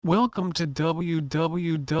Welcome to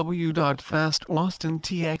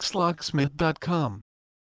www.fastaustintxlocksmith.com.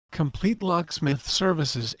 Complete locksmith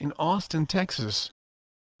services in Austin, Texas.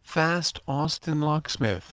 Fast Austin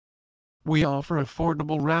Locksmith. We offer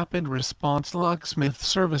affordable rapid response locksmith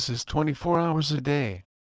services 24 hours a day.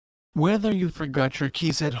 Whether you forgot your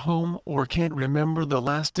keys at home or can't remember the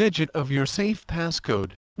last digit of your safe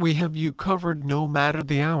passcode, we have you covered no matter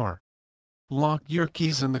the hour. Lock your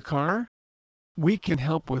keys in the car? We can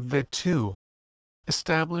help with that too.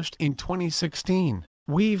 Established in 2016,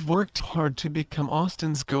 we've worked hard to become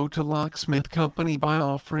Austin's go-to locksmith company by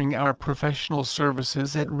offering our professional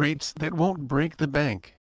services at rates that won't break the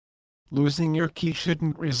bank. Losing your key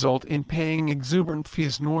shouldn't result in paying exuberant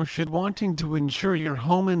fees, nor should wanting to ensure your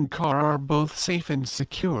home and car are both safe and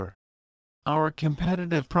secure. Our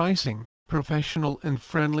competitive pricing, professional and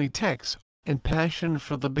friendly techs, and passion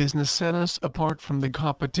for the business set us apart from the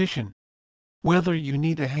competition. Whether you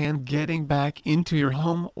need a hand getting back into your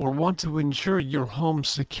home or want to ensure your home's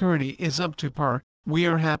security is up to par, we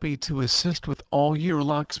are happy to assist with all your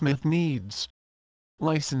locksmith needs.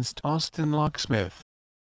 Licensed Austin Locksmith.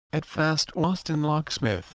 At Fast Austin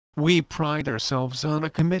Locksmith, we pride ourselves on a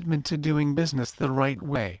commitment to doing business the right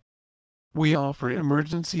way. We offer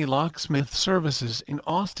emergency locksmith services in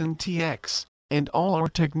Austin, TX, and all our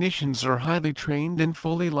technicians are highly trained and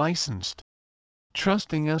fully licensed.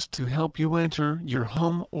 Trusting us to help you enter your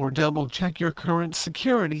home or double-check your current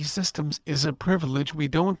security systems is a privilege we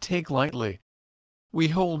don't take lightly. We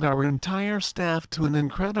hold our entire staff to an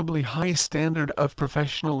incredibly high standard of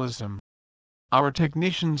professionalism. Our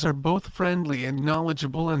technicians are both friendly and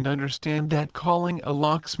knowledgeable and understand that calling a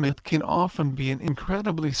locksmith can often be an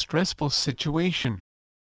incredibly stressful situation.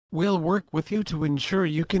 We'll work with you to ensure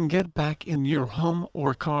you can get back in your home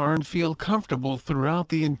or car and feel comfortable throughout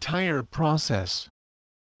the entire process.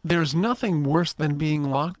 There's nothing worse than being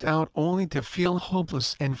locked out only to feel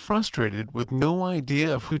hopeless and frustrated with no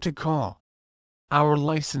idea of who to call. Our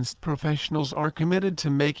licensed professionals are committed to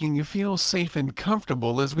making you feel safe and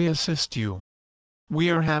comfortable as we assist you. We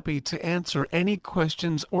are happy to answer any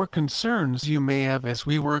questions or concerns you may have as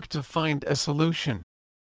we work to find a solution.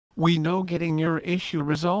 We know getting your issue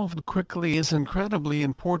resolved quickly is incredibly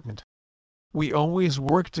important. We always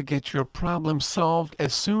work to get your problem solved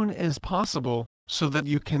as soon as possible, so that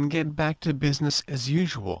you can get back to business as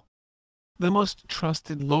usual. The most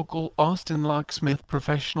trusted local Austin locksmith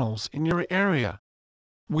professionals in your area.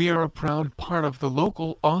 We are a proud part of the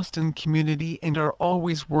local Austin community and are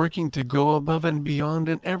always working to go above and beyond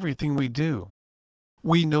in everything we do.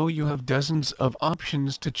 We know you have dozens of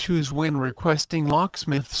options to choose when requesting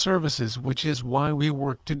locksmith services, which is why we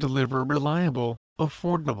work to deliver reliable,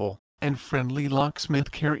 affordable, and friendly locksmith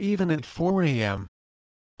care even at 4 a.m.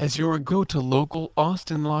 As your go-to local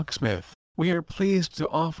Austin locksmith, we are pleased to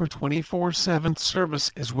offer 24/7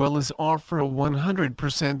 service as well as offer a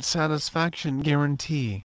 100% satisfaction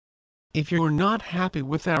guarantee. If you're not happy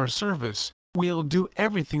with our service, we'll do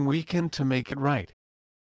everything we can to make it right.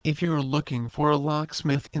 If you're looking for a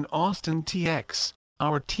locksmith in Austin, TX,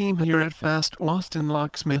 our team here at Fast Austin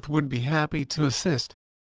Locksmith would be happy to assist.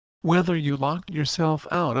 Whether you locked yourself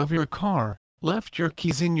out of your car, left your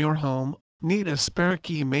keys in your home, need a spare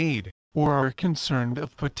key made, or are concerned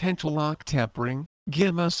of potential lock tampering,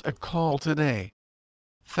 give us a call today.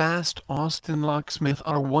 Fast Austin Locksmith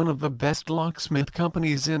are one of the best locksmith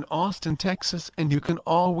companies in Austin, Texas, and you can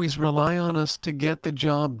always rely on us to get the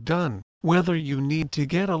job done, whether you need to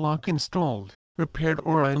get a lock installed, repaired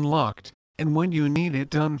or unlocked, and when you need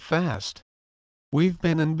it done fast. We've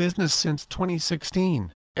been in business since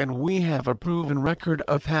 2016. And we have a proven record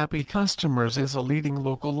of happy customers as a leading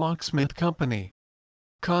local locksmith company.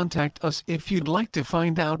 Contact us if you'd like to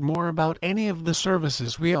find out more about any of the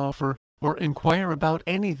services we offer, or inquire about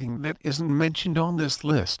anything that isn't mentioned on this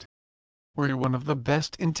list. We're one of the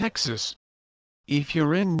best in Texas. If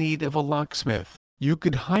you're in need of a locksmith, you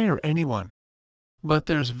could hire anyone. But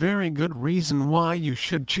there's very good reason why you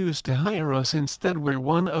should choose to hire us instead. We're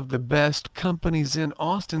one of the best companies in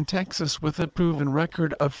Austin, Texas with a proven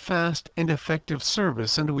record of fast and effective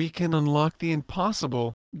service, and we can unlock the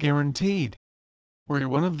impossible, guaranteed. We're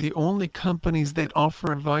one of the only companies that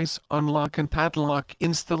offer advice on lock and padlock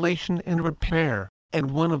installation and repair,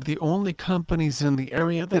 and one of the only companies in the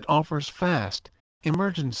area that offers fast,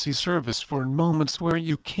 emergency service for moments where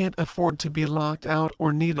you can't afford to be locked out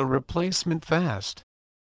or need a replacement fast.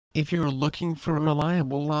 If you're looking for a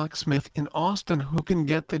reliable locksmith in Austin who can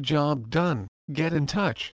get the job done, get in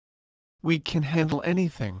touch. We can handle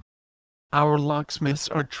anything. Our locksmiths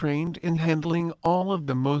are trained in handling all of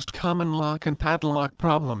the most common lock and padlock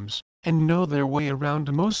problems, and know their way around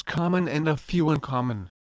most common and a few uncommon.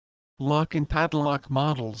 lock and padlock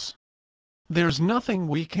models. There's nothing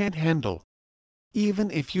we can't handle. Even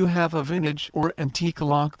if you have a vintage or antique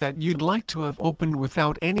lock that you'd like to have opened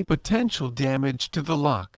without any potential damage to the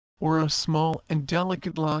lock, or a small and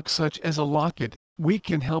delicate lock such as a locket, we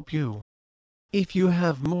can help you. If you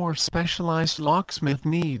have more specialized locksmith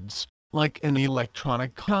needs, like an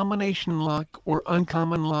electronic combination lock or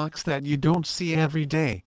uncommon locks that you don't see every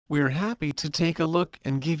day, we're happy to take a look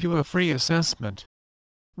and give you a free assessment.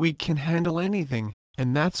 We can handle anything,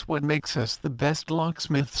 and that's what makes us the best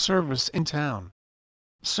locksmith service in town.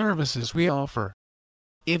 Services we offer.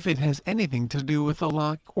 If it has anything to do with a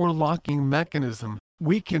lock or locking mechanism,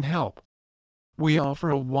 we can help. We offer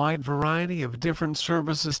a wide variety of different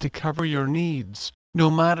services to cover your needs, no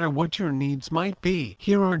matter what your needs might be.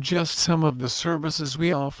 Here are just some of the services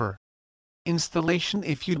we offer. Installation.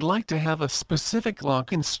 If you'd like to have a specific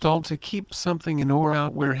lock installed to keep something in or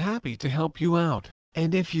out, we're happy to help you out.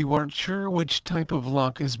 And if you aren't sure which type of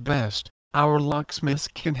lock is best, our locksmiths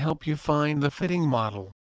can help you find the fitting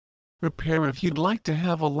model. Repair. If you'd like to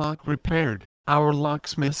have a lock repaired, our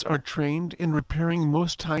locksmiths are trained in repairing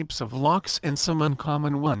most types of locks and some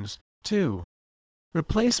uncommon ones, too.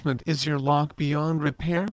 Replacement. Is your lock beyond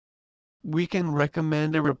repair? We can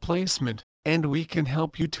recommend a replacement, and we can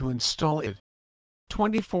help you to install it.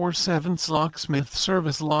 24/7 locksmith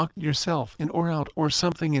service. Locked yourself in or out or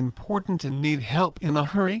something important and need help in a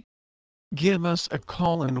hurry? Give us a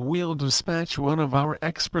call and we'll dispatch one of our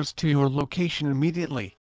experts to your location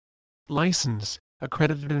immediately. Licensed,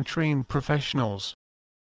 accredited and trained professionals.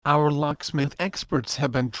 Our locksmith experts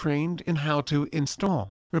have been trained in how to install,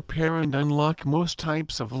 repair and unlock most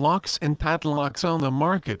types of locks and padlocks on the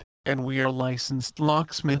market, and we are licensed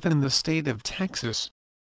locksmith in the state of Texas.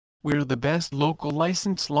 We're the best local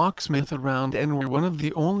licensed locksmith around, and we're one of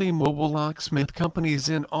the only mobile locksmith companies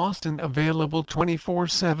in Austin available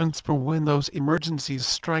 24/7 for when those emergencies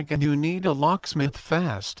strike and you need a locksmith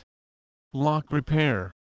fast. Lock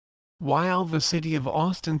repair. While the city of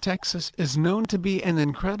Austin, Texas is known to be an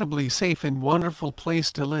incredibly safe and wonderful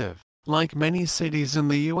place to live, like many cities in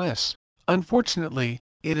the U.S., unfortunately,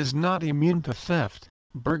 it is not immune to theft,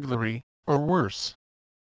 burglary, or worse.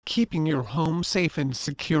 Keeping your home safe and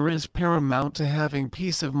secure is paramount to having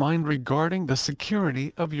peace of mind regarding the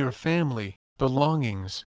security of your family,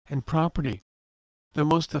 belongings, and property. The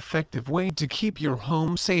most effective way to keep your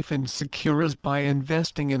home safe and secure is by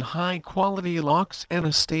investing in high-quality locks and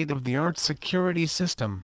a state-of-the-art security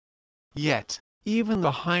system. Yet, even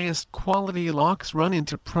the highest quality locks run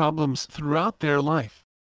into problems throughout their life.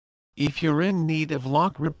 If you're in need of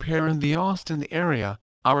lock repair in the Austin area,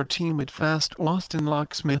 our team at Fast Austin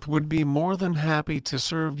Locksmith would be more than happy to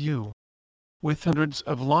serve you. With hundreds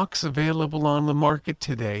of locks available on the market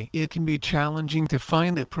today, it can be challenging to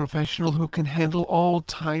find a professional who can handle all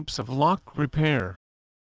types of lock repair.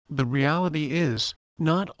 The reality is,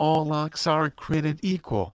 not all locks are created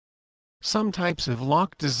equal. Some types of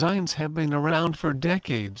lock designs have been around for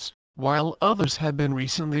decades, while others have been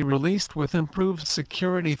recently released with improved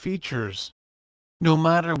security features. No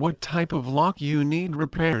matter what type of lock you need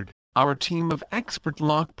repaired, our team of expert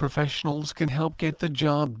lock professionals can help get the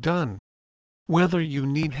job done. Whether you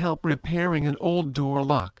need help repairing an old door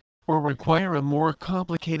lock, or require a more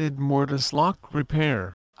complicated mortise lock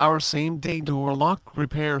repair, our same-day door lock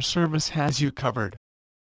repair service has you covered.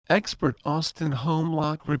 Expert Austin Home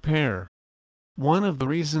Lock Repair. One of the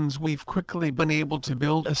reasons we've quickly been able to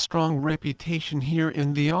build a strong reputation here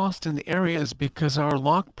in the Austin area is because our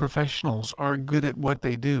lock professionals are good at what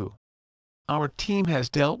they do. Our team has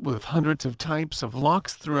dealt with hundreds of types of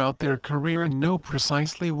locks throughout their career and know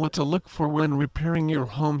precisely what to look for when repairing your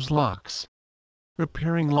home's locks.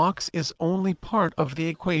 Repairing locks is only part of the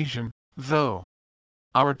equation, though.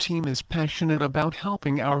 Our team is passionate about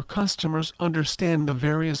helping our customers understand the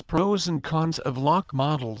various pros and cons of lock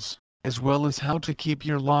models, as well as how to keep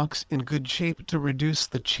your locks in good shape to reduce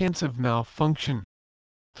the chance of malfunction.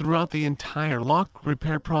 Throughout the entire lock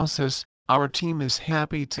repair process, our team is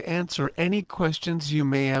happy to answer any questions you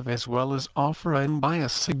may have as well as offer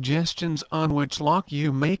unbiased suggestions on which lock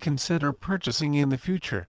you may consider purchasing in the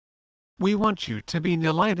future. We want you to be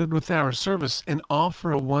delighted with our service and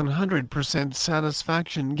offer a 100%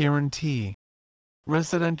 satisfaction guarantee.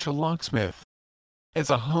 Residential Locksmith. As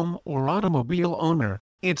a home or automobile owner,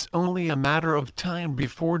 it's only a matter of time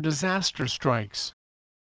before disaster strikes.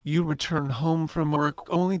 You return home from work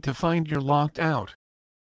only to find you're locked out.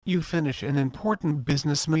 You finish an important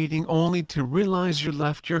business meeting only to realize you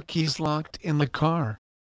left your keys locked in the car.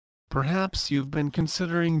 Perhaps you've been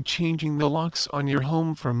considering changing the locks on your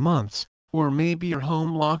home for months, or maybe your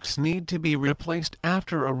home locks need to be replaced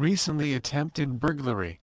after a recently attempted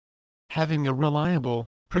burglary. Having a reliable,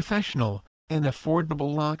 professional, and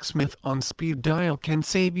affordable locksmith on speed dial can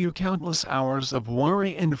save you countless hours of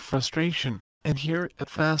worry and frustration, and here at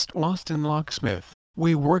Fast Austin Locksmith,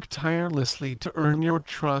 we work tirelessly to earn your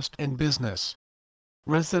trust and business.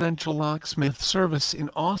 Residential locksmith service in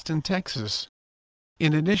Austin, Texas.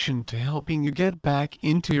 In addition to helping you get back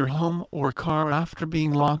into your home or car after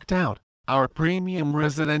being locked out, our premium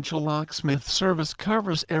residential locksmith service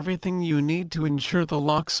covers everything you need to ensure the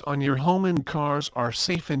locks on your home and cars are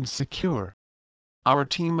safe and secure. Our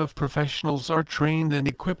team of professionals are trained and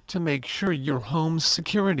equipped to make sure your home's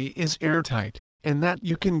security is airtight, and that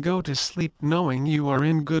you can go to sleep knowing you are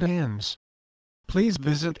in good hands. Please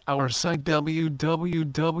visit our site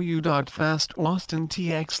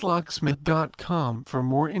www.fastaustintxlocksmith.com for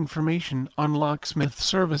more information on Locksmith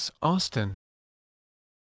Service Austin.